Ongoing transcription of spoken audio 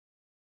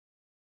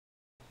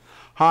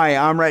Hi,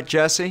 I'm Rhett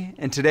Jesse,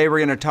 and today we're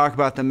going to talk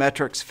about the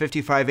Metrix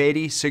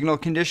 5580 signal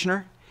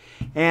conditioner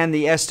and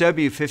the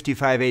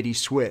SW5580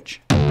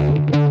 switch.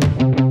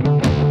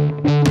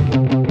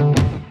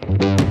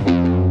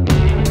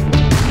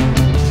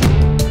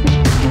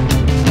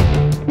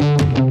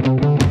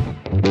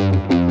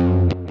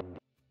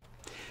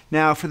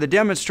 Now for the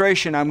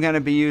demonstration, I'm going to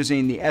be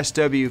using the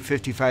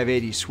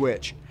SW5580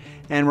 switch,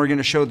 and we're going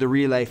to show the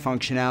relay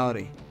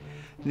functionality.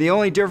 The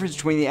only difference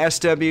between the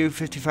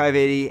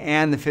SW5580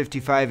 and the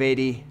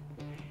 5580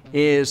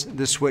 is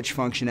the switch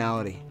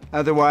functionality.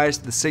 Otherwise,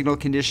 the signal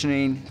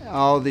conditioning,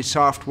 all the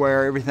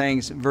software,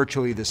 everything's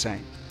virtually the same.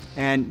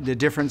 And the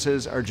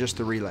differences are just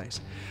the relays.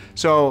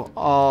 So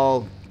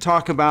I'll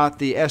talk about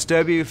the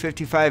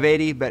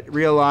SW5580, but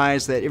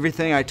realize that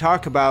everything I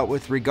talk about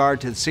with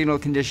regard to the signal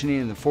conditioning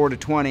and the 4 to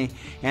 20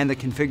 and the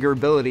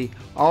configurability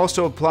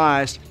also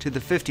applies to the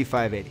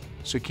 5580.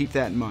 So keep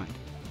that in mind.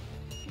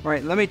 All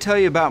right, let me tell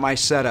you about my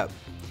setup.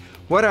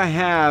 What I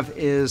have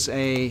is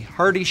a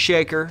Hardy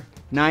Shaker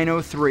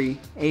 903,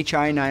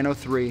 HI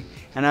 903,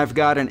 and I've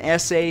got an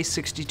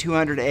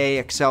SA6200A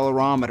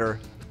accelerometer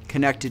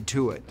connected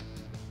to it.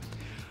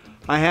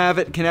 I have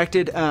it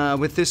connected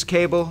with this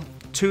cable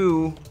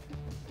to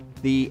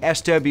the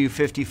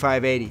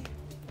SW5580,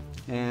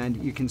 and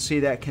you can see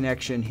that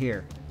connection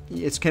here.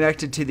 It's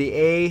connected to the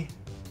A-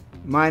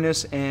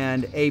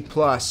 and A+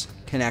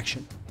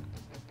 connection.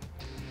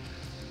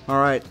 All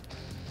right.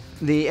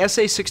 The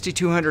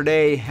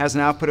SA6200A has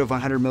an output of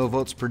 100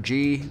 millivolts per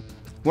G.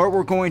 What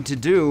we're going to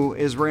do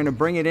is we're going to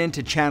bring it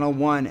into channel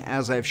 1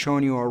 as I've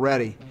shown you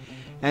already.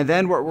 And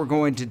then what we're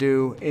going to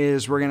do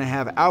is we're going to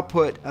have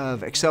output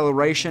of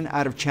acceleration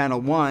out of channel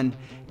 1,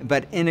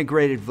 but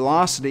integrated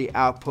velocity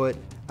output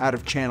out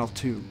of channel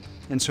 2.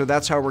 And so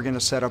that's how we're going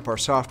to set up our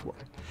software.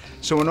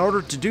 So in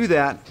order to do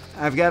that,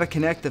 I've got to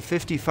connect the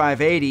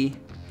 5580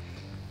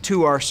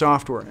 to our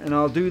software. And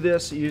I'll do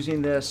this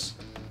using this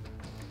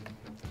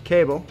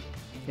cable.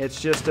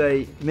 It's just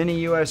a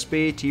mini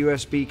USB to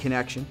USB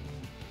connection.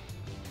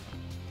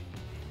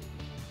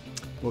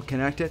 We'll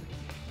connect it.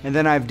 And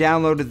then I've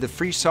downloaded the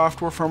free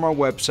software from our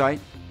website,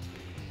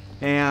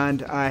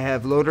 and I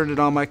have loaded it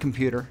on my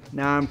computer.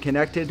 Now I'm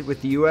connected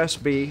with the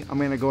USB. I'm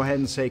going to go ahead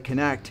and say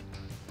connect.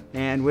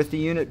 And with the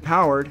unit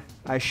powered,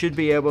 I should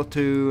be able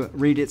to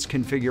read its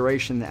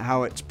configuration,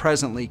 how it's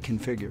presently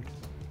configured.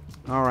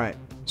 All right.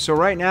 So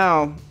right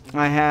now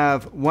I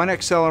have one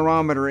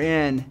accelerometer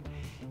in,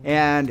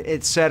 and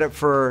it's set up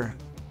for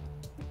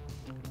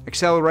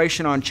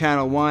acceleration on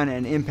channel 1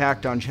 and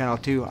impact on channel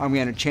 2. I'm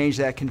going to change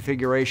that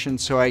configuration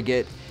so I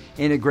get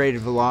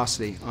integrated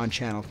velocity on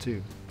channel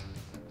 2.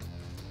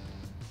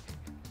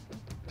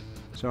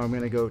 So I'm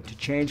going to go to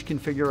change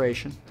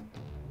configuration,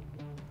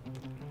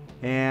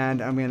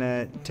 and I'm going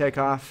to take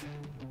off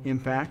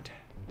impact,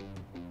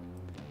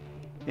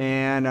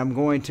 and I'm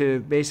going to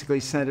basically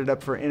set it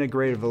up for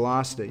integrated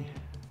velocity.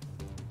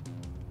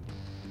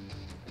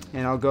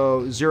 And I'll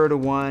go 0 to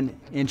 1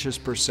 inches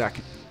per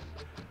second.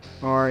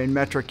 Or in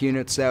metric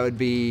units, that would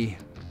be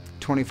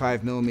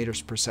 25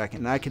 millimeters per second.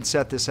 And I could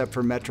set this up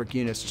for metric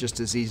units just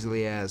as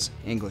easily as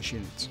English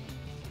units.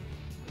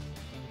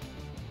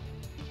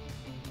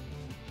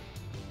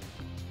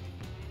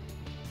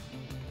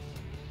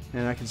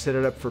 And I can set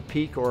it up for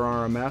peak or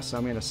RMS.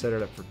 I'm going to set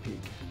it up for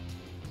peak.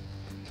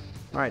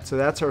 All right, so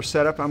that's our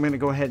setup. I'm going to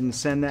go ahead and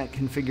send that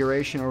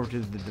configuration over to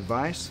the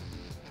device.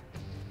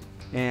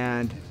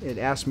 And it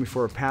asked me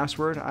for a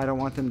password. I don't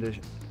want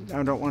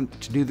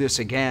to do this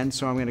again,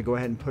 so I'm going to go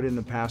ahead and put in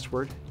the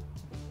password.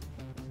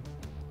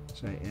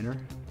 So I enter.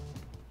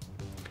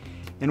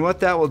 And what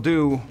that will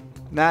do,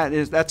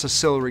 that's a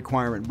Accel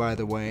requirement, by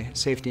the way,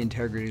 safety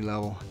integrity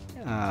level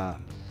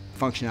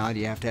functionality.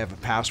 You have to have a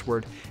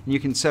password, and you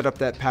can set up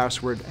that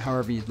password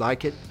however you'd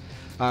like it.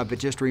 But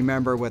just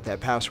remember what that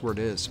password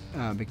is,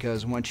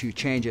 because once you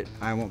change it,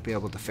 I won't be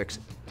able to fix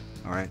it.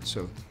 All right,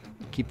 so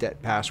keep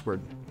that password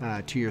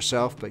to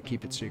yourself, but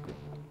keep it secret.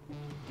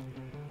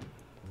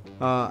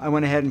 I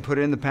went ahead and put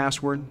in the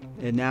password,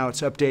 and now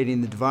it's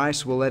updating the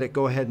device. We'll let it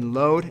go ahead and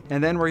load,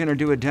 and then we're going to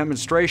do a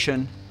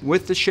demonstration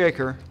with the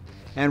shaker,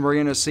 and we're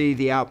going to see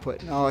the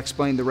output. I'll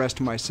explain the rest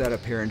of my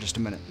setup here in just a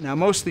minute. Now,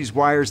 most of these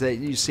wires that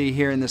you see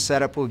here in the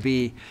setup will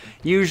be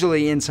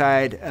usually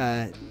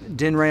inside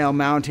DIN rail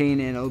mounting,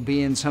 and it'll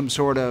be in some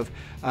sort of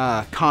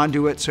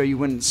conduit, so you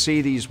wouldn't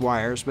see these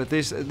wires. But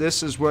this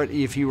is what,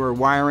 if you were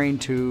wiring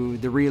to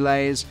the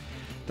relays,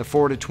 the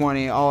 4 to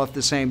 20, all at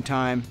the same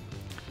time,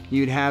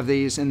 you'd have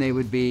these, and they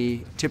would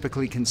be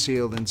typically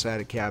concealed inside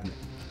a cabinet.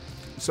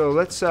 So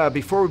let's,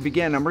 before we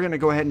begin, we're going to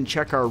go ahead and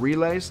check our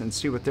relays and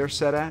see what they're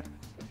set at.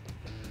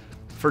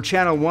 For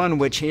channel 1,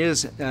 which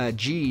is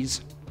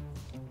G's,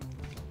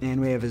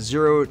 and we have a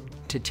 0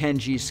 to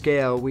 10G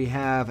scale, we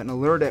have an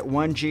alert at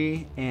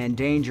 1G and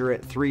danger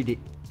at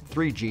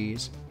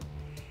 3Gs.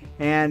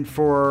 And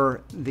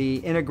for the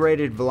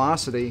integrated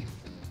velocity,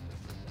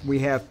 we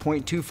have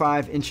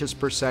 0.25 inches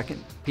per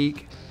second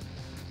peak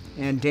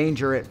and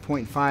danger at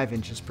 0.5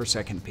 inches per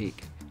second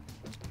peak.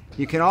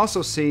 You can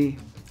also see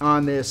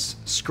on this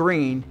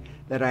screen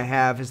that I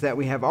have is that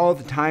we have all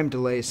the time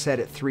delays set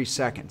at 3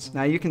 seconds.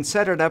 Now you can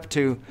set it up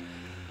to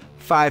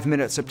 5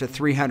 minutes up to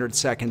 300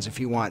 seconds if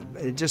you want.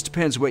 It just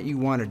depends what you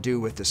want to do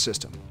with the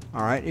system.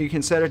 All right, you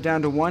can set it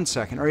down to 1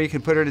 second, or you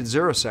can put it at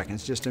 0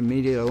 seconds, just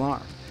immediate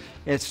alarm.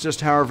 It's just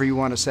however you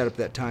want to set up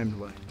that time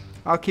delay.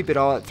 I'll keep it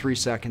all at 3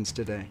 seconds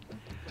today.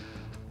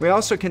 We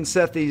also can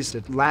set these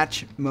to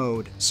latch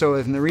mode. So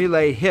if the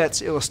relay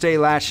hits, it will stay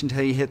latched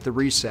until you hit the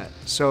reset.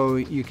 So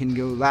you can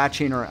go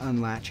latching or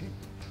unlatching,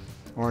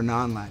 or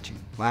non-latching,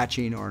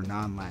 latching or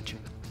non-latching.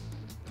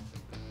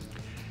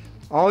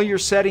 All your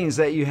settings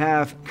that you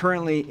have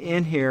currently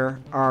in here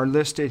are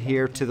listed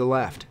here to the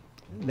left.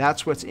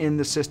 That's what's in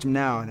the system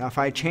now. Now if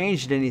I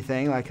changed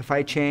anything, like if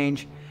I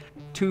change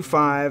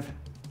 2.5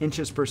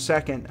 inches per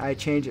second, I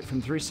change it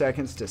from 3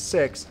 seconds to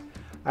 6,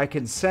 I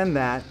can send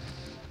that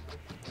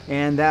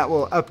and that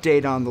will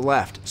update on the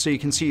left. So you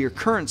can see your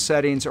current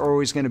settings are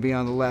always going to be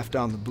on the left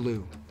on the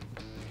blue.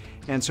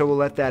 And so we'll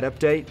let that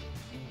update.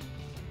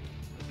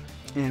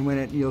 And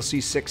when you'll see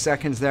 6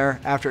 seconds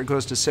there. After it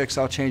goes to 6,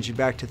 I'll change it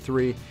back to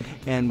 3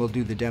 and we'll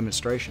do the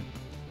demonstration.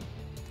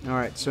 All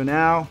right, so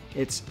now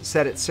it's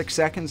set at 6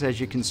 seconds, as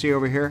you can see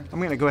over here. I'm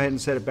going to go ahead and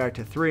set it back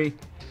to 3.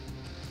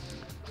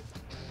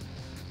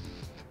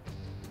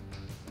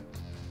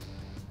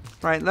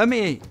 All right, let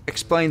me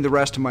explain the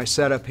rest of my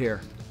setup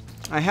here.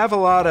 I have a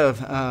lot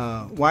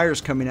of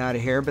wires coming out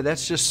of here, but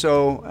that's just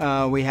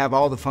so we have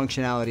all the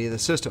functionality of the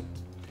system.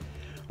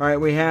 All right,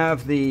 we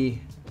have the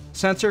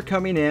sensor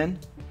coming in.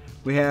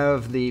 We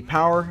have the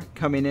power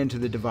coming into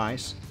the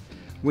device.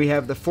 We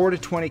have the 4 to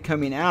 20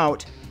 coming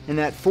out, and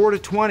that 4 to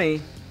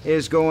 20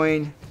 is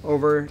going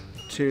over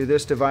to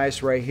this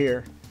device right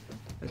here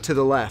to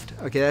the left.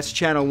 Okay, that's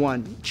channel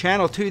 1.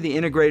 Channel 2, the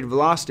integrated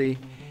velocity,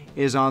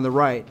 is on the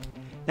right.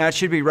 Now it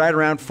should be right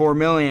around 4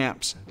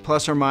 milliamps,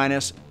 plus or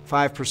minus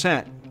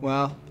 5%.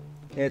 Well,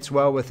 it's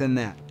well within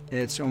that.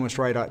 It's almost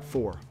right at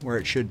 4, where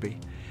it should be.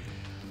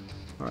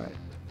 All right,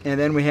 and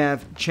then we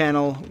have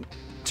channel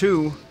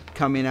 2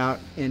 coming out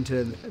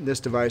into this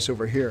device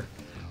over here.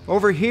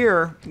 Over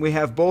here, we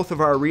have both of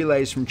our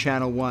relays from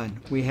channel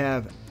 1. We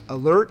have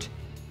alert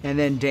and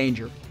then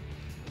danger.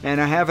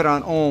 And I have it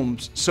on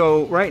ohms.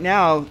 So right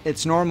now,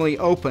 it's normally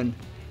open.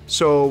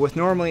 So with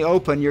normally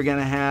open, you're going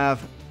to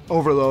have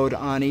overload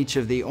on each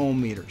of the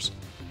ohm meters.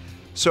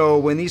 So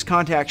when these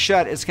contacts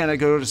shut, it's going to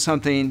go to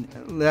something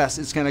less.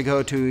 It's going to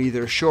go to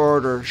either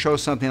short or show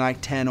something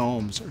like 10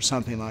 ohms or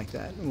something like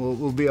that.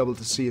 We'll be able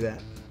to see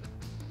that.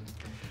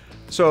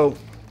 So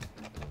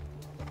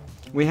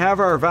we have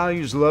our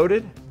values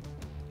loaded.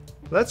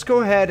 Let's go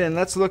ahead and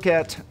let's look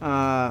at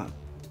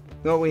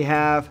what we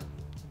have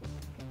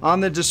on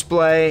the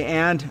display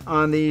and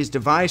on these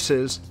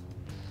devices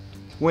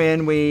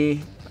when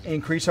we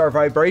increase our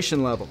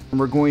vibration level.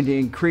 We're going to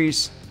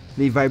increase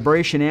the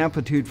vibration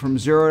amplitude from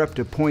 0 up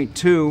to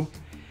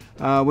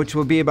 0.2, which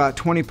will be about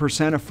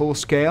 20% of full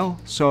scale.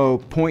 So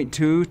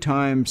 0.2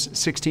 times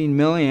 16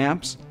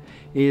 milliamps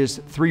is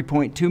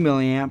 3.2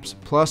 milliamps,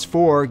 plus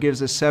 4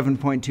 gives us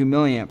 7.2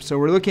 milliamps. So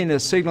we're looking at a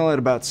signal at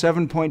about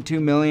 7.2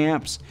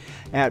 milliamps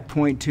at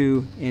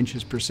 0.2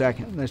 inches per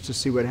second. Let's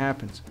just see what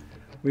happens.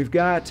 We've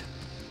got,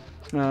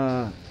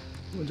 we'll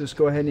just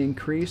go ahead and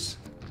increase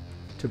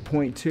to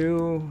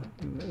 0.2,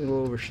 a little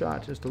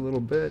overshot just a little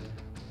bit.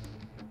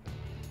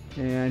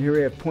 And here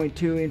we have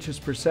 0.2 inches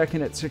per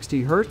second at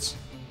 60 hertz.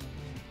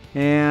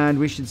 And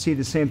we should see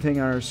the same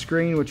thing on our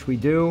screen, which we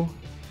do.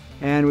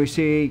 And we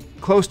see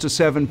close to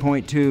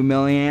 7.2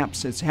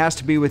 milliamps. It has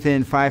to be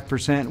within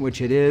 5%, which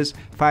it is.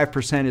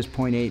 5% is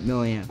 0.8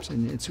 milliamps,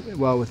 and it's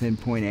well within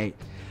 0.8.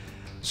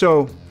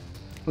 So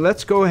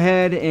let's go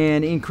ahead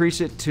and increase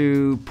it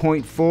to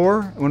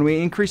 0.4. When we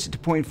increase it to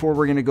 0.4,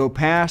 we're going to go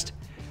past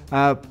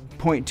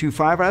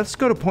 0.25. Let's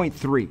go to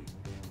 0.3.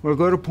 We'll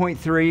go to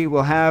 0.3.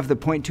 We'll have the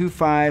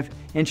 0.25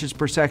 inches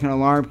per second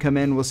alarm come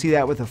in. We'll see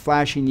that with a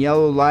flashing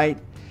yellow light.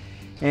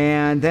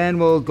 And then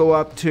we'll go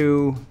up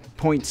to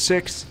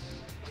 0.6.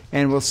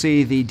 And we'll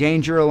see the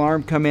danger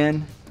alarm come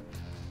in.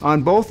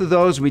 On both of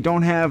those, we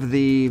don't have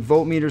the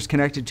voltmeters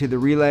connected to the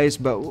relays,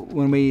 but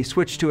when we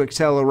switch to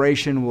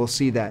acceleration, we'll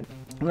see that.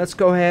 Let's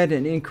go ahead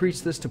and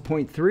increase this to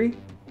 0.3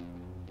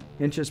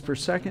 inches per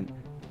second.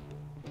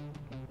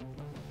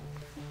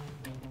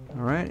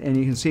 All right, and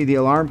you can see the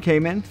alarm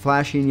came in,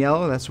 flashing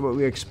yellow. That's what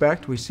we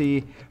expect. We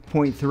see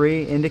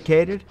 0.3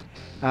 indicated.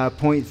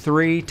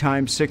 0.3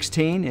 times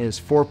 16 is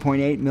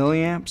 4.8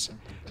 milliamps.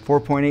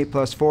 4.8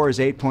 plus 4 is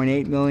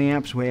 8.8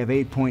 milliamps. We have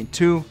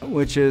 8.2,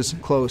 which is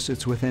close.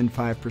 It's within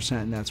 5%,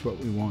 and that's what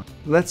we want.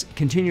 Let's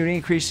continue to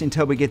increase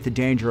until we get the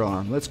danger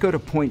alarm. Let's go to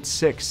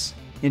 0.6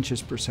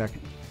 inches per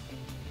second.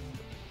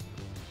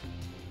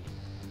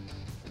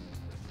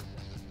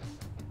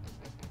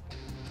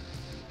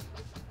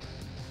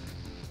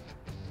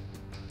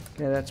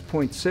 Okay, that's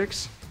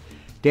 0.6.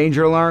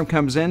 Danger alarm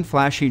comes in,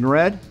 flashing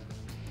red.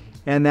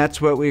 And that's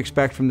what we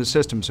expect from the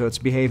system, so it's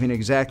behaving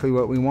exactly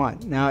what we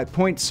want. Now at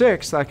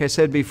 0.6, like I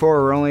said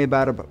before, we're only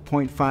about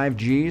 0.5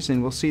 Gs,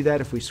 and we'll see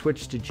that if we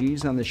switch to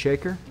Gs on the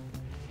shaker.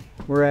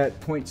 We're at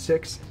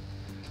 0.6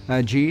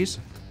 Gs.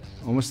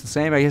 almost the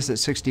same. I guess at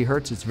 60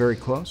 hertz it's very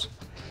close.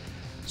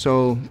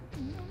 So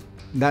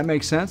that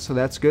makes sense, so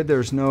that's good.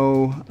 There's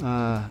no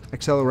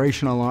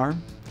acceleration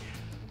alarm.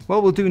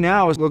 What we'll do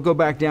now is we'll go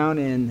back down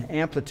in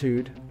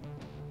amplitude,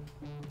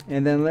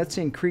 and then let's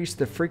increase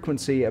the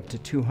frequency up to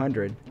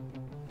 200.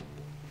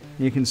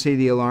 You can see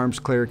the alarm's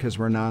clear because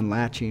we're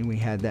non-latching. We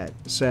had that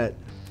set.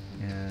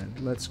 And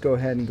let's go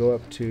ahead and go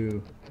up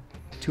to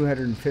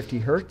 250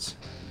 hertz.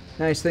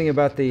 Nice thing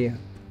about the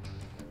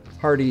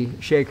Hardy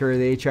shaker,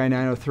 the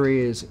HI903,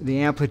 is the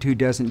amplitude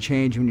doesn't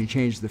change when you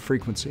change the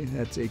frequency.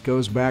 It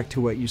goes back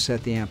to what you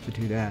set the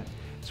amplitude at.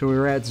 So we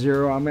were at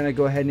 0. I'm going to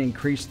go ahead and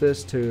increase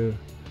this to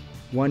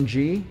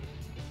 1G.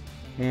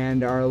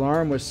 And our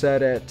alarm was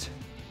set at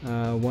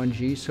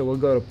 1G, so we'll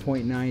go to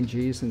 0.9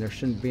 Gs and there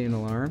shouldn't be an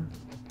alarm.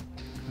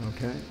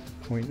 Okay,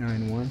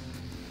 0.91.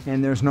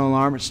 And there's no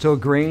alarm, it's still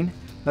green.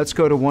 Let's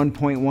go to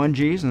 1.1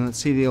 Gs and let's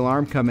see the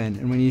alarm come in.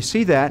 And when you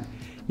see that,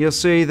 you'll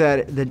see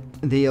that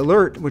the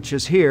alert, which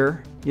is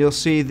here, you'll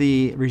see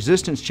the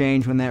resistance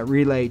change when that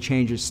relay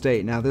changes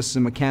state. Now this is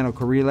a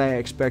mechanical relay, I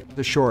expect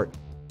the short.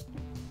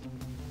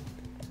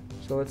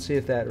 So let's see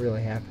if that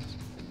really happens.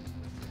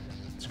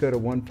 Let's go to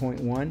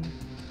 1.1,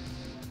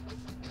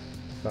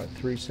 about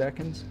 3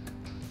 seconds.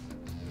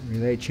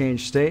 Relay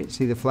change state,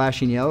 see the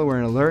flashing yellow, we're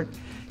in alert.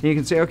 And you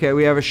can say, okay,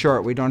 we have a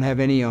short, we don't have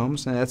any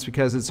ohms, and that's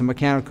because it's a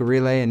mechanical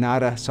relay and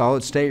not a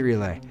solid state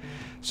relay.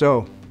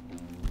 So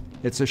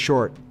it's a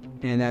short,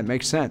 and that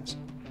makes sense.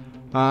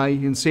 You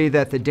can see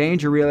that the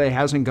danger relay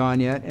hasn't gone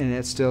yet, and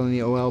it's still in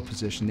the OL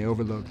position, the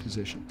overload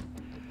position.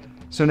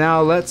 So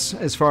now let's,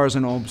 as far as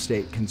an ohm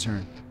state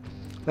concerned,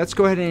 let's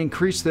go ahead and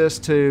increase this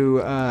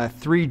to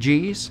 3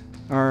 Gs,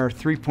 or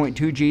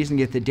 3.2 Gs, and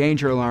get the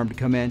danger alarm to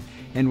come in,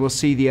 and we'll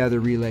see the other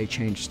relay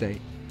change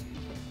state.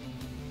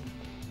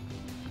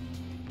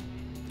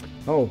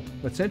 Oh,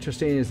 what's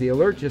interesting is the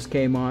alert just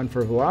came on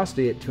for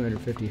velocity at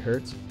 250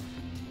 hertz,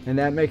 and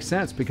that makes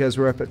sense because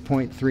we're up at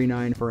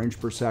 0.39 per inch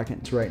per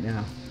second right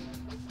now.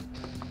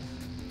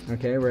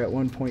 Okay, we're at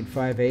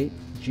 1.58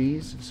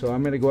 Gs, so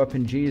I'm going to go up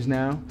in Gs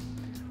now,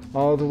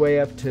 all the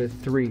way up to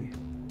 3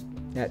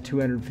 at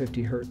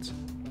 250 hertz.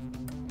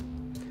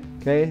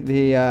 Okay,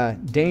 the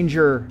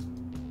danger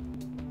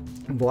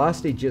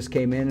velocity just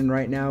came in, and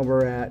right now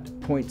we're at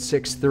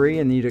 0.63,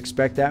 and you'd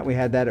expect that. We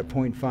had that at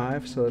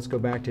 0.5, so let's go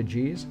back to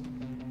Gs.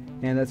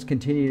 And let's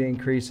continue to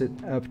increase it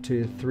up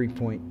to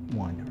 3.1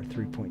 or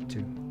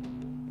 3.2,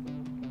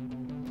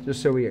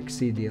 just so we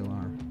exceed the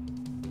alarm.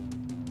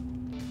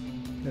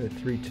 Go to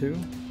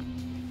 3.2.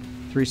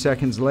 3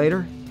 seconds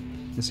later,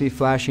 you see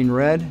flashing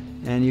red,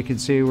 and you can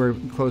see we're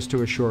close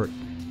to a short.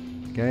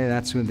 Okay,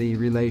 that's when the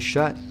relay's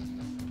shut.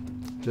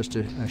 Just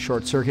a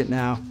short circuit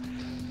now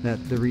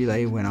that the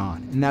relay went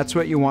on. And that's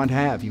what you want to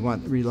have. You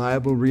want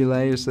reliable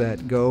relays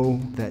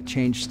that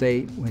change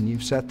state when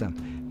you've set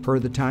them, per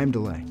the time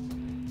delay.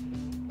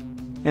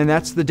 And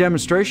that's the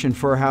demonstration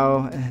for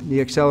how the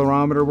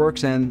accelerometer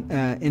works and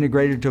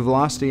integrated to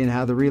velocity, and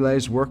how the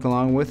relays work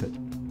along with it.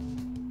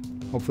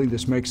 Hopefully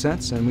this makes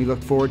sense, and we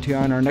look forward to you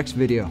on our next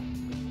video.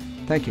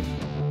 Thank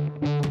you.